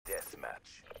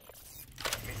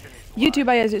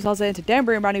YouTube, it's Lazar, and today I'm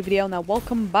bringing a brand new video. Now,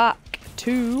 welcome back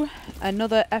to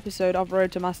another episode of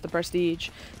Road to Master Prestige.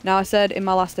 Now, I said in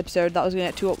my last episode that I was going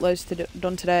to get 2 uploads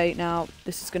done today. Now,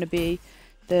 this is going to be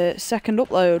the second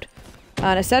upload.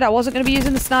 And I said I wasn't going to be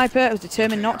using the sniper. I was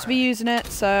determined not to be using it.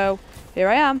 So, here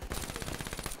I am.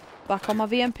 Back on my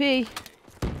VMP.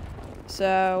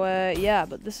 So, yeah,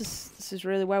 but this is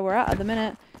really where we're at the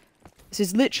minute. This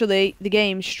is literally the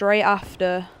game straight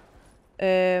after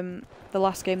the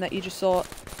last game that you just saw.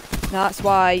 Now that's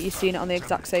why you're seeing it on the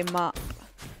exact same map,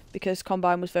 because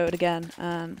Combine was voted again,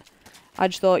 and I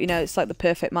just thought, you know, it's like the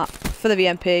perfect map for the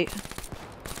VMP.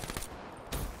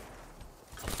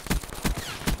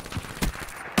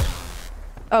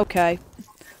 Okay,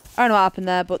 I don't know what happened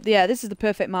there, but yeah, this is the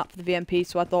perfect map for the VMP,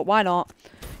 so I thought, why not?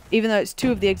 Even though it's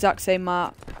 2 of the exact same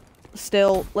map,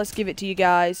 still, let's give it to you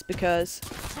guys, because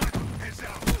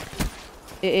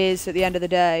it is, at the end of the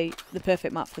day, the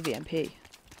perfect map for VMP.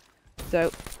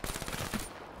 So,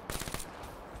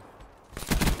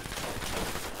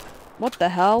 what the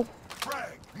hell?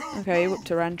 Okay, you're up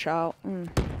to wrench out.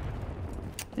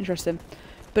 Interesting.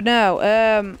 But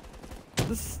no,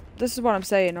 this is what I'm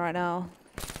saying right now.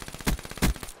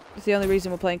 It's the only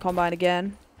reason we're playing Combine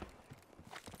again.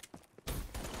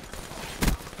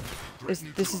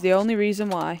 This is the only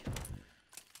reason why.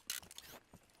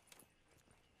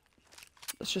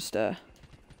 Let's just get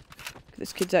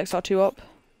this kid's XR2 up.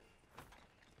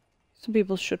 Some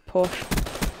people should push.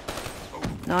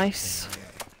 Nice.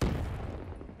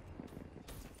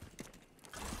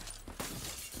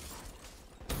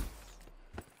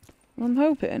 I'm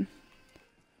hoping,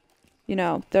 you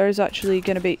know, there is actually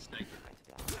going to be,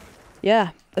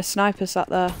 yeah, a sniper sat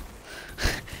there.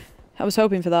 I was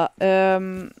hoping for that.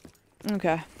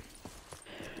 Okay.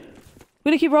 We're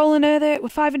going to keep rolling with it. We're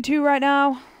 5-2 right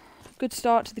now. Good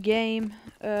start to the game.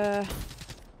 But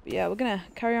yeah, we're gonna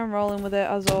carry on rolling with it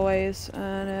as always,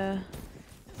 and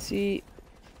see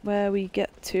where we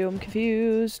get to. I'm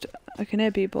confused. I can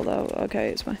hear people though. Okay,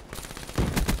 it's my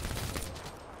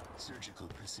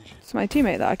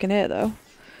teammate that I can hear though.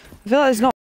 I feel like it's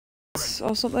not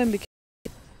or something because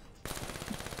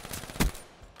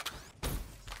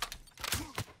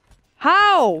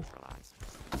how?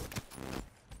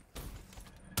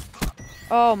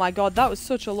 Oh my god, that was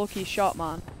such a lucky shot,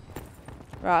 man.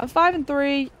 Right, I'm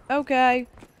 5-3. Okay.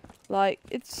 Like,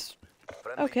 it's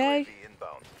okay.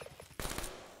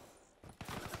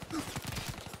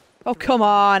 Oh, come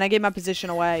on. I gave my position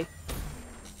away.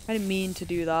 I didn't mean to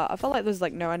do that. I felt like there's,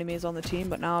 like, no enemies on the team,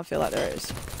 but now I feel like there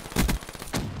is.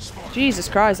 Jesus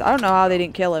Christ. I don't know how they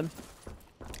didn't kill him.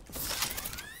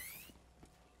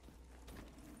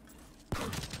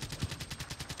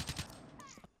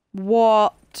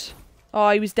 What? Oh,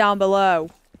 he was down below.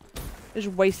 I just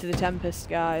wasted a Tempest,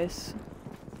 guys.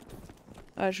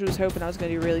 I actually was hoping I was going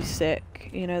to be really sick,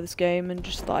 you know, this game, and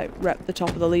just, like, rep the top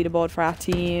of the leaderboard for our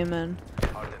team, and,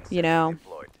 you know,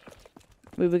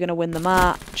 we were going to win the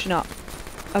match. No.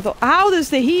 I thought, how does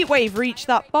the heat wave reach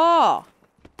that far?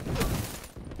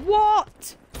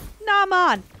 What? Nah,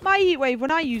 man. My heat wave,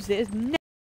 when I used it, is never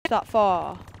that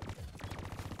far.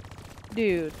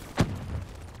 Dude.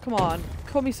 Come on.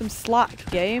 Cut me some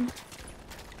slack, game.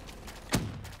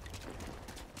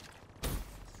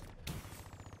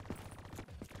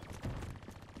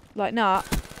 Like, nah,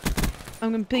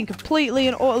 I'm being completely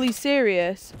and utterly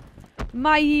serious.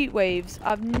 My heat waves,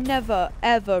 I've never,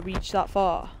 ever reached that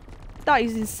far. That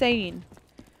is insane.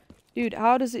 Dude,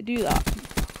 how does it do that?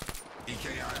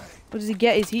 What does he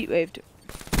get his heat wave to?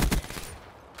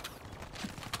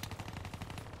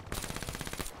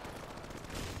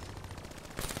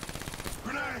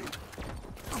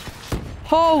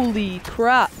 Holy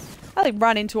crap. I like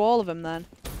ran into all of them then.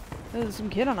 There's some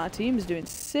kid on our team who's doing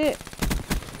sick.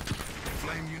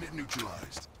 Unit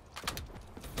neutralized.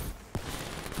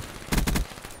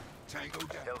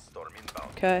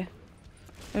 Okay.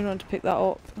 I don't want to pick that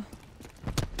up.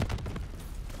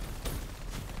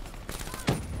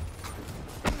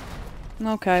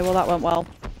 Okay, well that went well.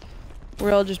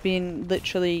 We're all just being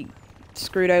literally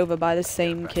screwed over by the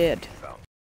same kid.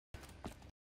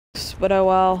 But oh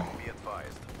well.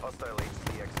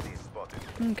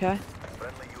 Okay.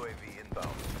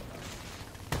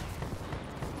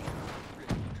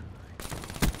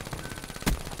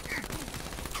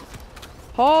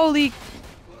 Holy,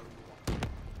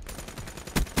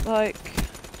 like,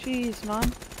 jeez, man.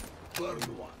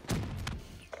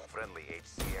 Friendly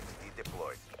HCXD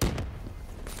deployed.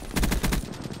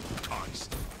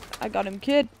 I got him,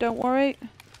 kid. Don't worry.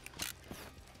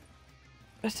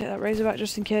 Let's take that Razorback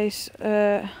just in case.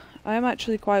 I am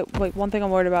actually quite, like, one thing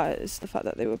I'm worried about is the fact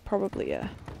that they were probably,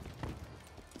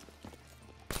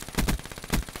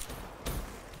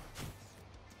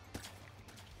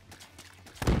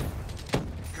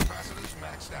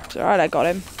 It's alright, I got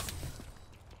him.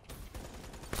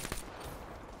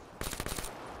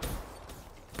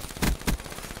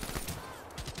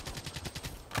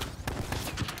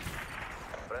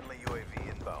 Friendly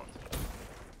UAV inbound.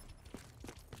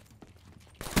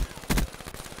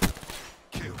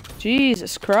 Kill.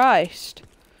 Jesus Christ.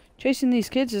 Chasing these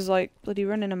kids is like bloody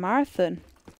running a marathon.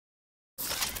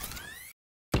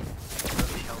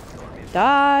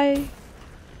 Die.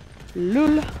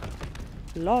 Lul.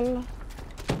 Lol.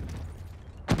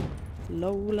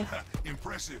 Lol.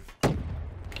 Impressive.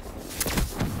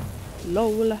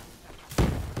 Lol.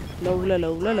 Lola lola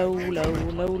lola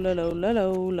lola lola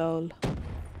lola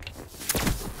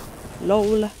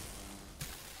lol.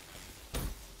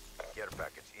 Care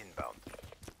package inbound.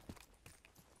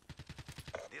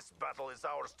 This battle is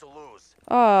ours to lose.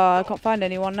 Oh, I can't find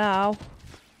anyone now.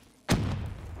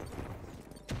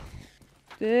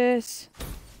 This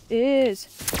is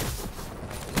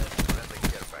Friendly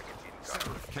care package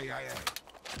incoming. KIA.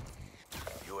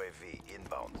 UAV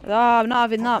inbound. I'm not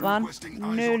having that, man. Requesting No,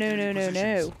 eyes no, on no, enemy no, no.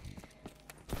 positions.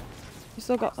 You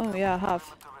still got. Oh yeah, I have.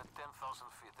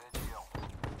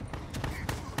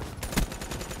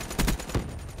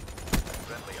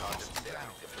 Friendly hostage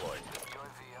deployed.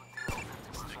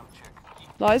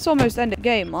 Like it's almost end of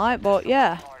game, like, but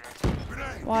yeah,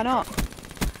 Grenade. why not?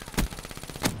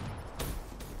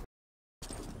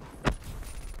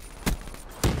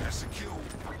 That's a kill.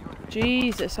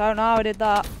 Jesus, I don't know how I did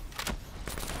that.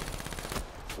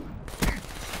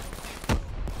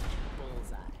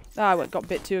 I got a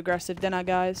bit too aggressive, didn't I,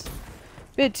 guys?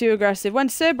 Bit too aggressive. When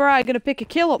Samurai gonna pick a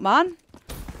kill up, man?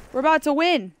 We're about to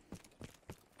win.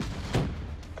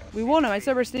 We won him. I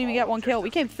said we didn't even get one kill. We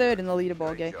came third in the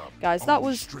leaderboard game. Guys, that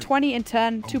was 20 and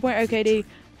 10, 2.0 KD.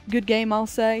 Good game, I'll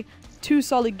say. Two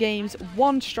solid games,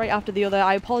 one straight after the other.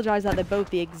 I apologize that they're both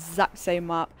the exact same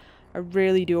map. I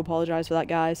really do apologize for that,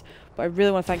 guys. But I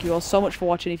really want to thank you all so much for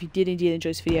watching. If you did indeed enjoy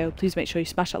this video, please make sure you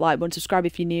smash that like button, subscribe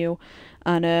if you're new.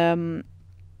 And,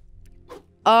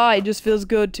 it just feels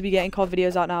good to be getting COD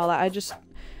videos out now. Like,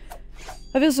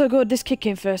 I feel so good. This kid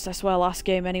came first, I swear, last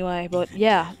game anyway. But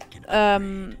yeah,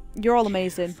 you're all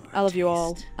amazing. I love you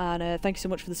all. And thank you so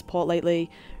much for the support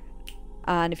lately.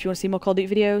 And if you want to see more Call of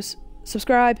Duty videos,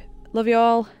 subscribe. Love you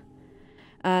all.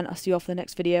 And I'll see you all for the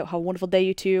next video. Have a wonderful day,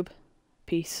 YouTube.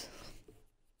 Peace.